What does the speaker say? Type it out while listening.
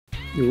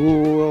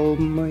Oh,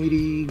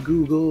 almighty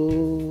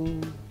Google,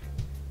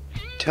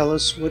 tell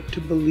us what to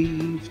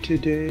believe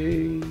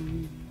today.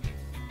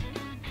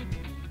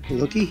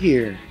 Looky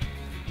here.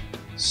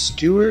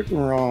 Stewart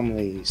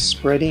Romley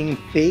spreading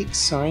fake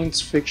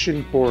science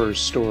fiction horror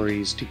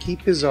stories to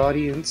keep his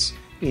audience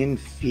in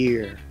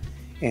fear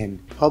and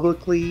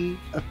publicly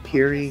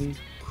appearing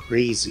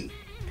crazy.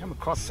 Come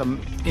across some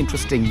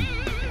interesting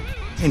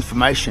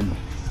information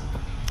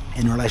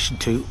in relation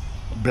to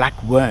black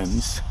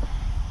worms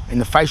in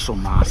the facial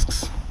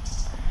masks,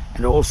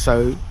 and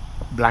also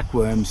black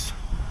worms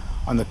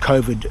on the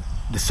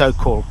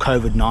so-called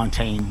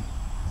COVID-19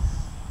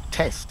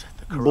 test.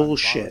 The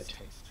Bullshit. test.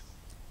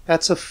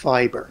 That's a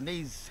fiber. And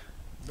these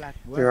black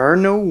worms, There are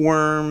no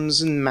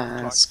worms and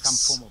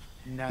masks.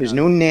 There's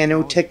no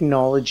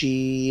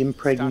nanotechnology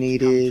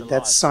impregnated.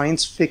 That's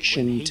science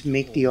fiction to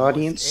make the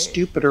audience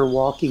stupider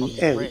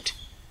walking out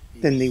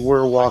than they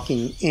were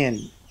walking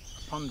in.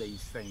 upon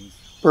these things.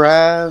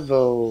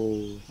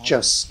 Bravo!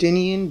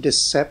 Justinian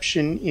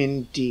Deception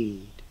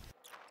indeed.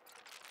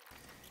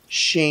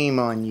 Shame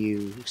on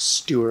you,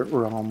 Stewart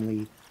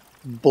Romley,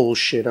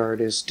 bullshit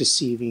artist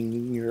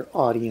deceiving your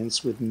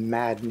audience with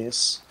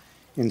madness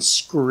and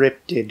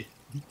scripted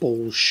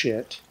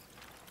bullshit.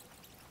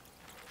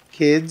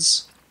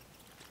 Kids,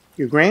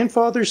 your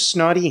grandfather's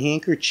snotty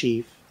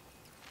handkerchief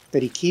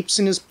that he keeps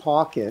in his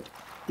pocket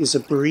is a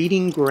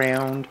breeding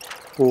ground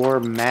for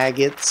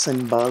maggots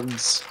and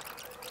bugs.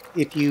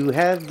 If you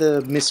have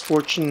the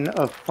misfortune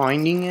of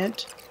finding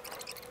it,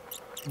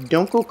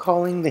 don't go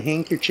calling the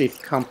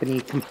handkerchief company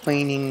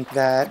complaining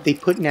that they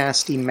put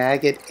nasty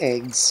maggot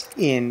eggs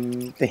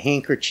in the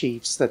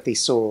handkerchiefs that they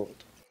sold.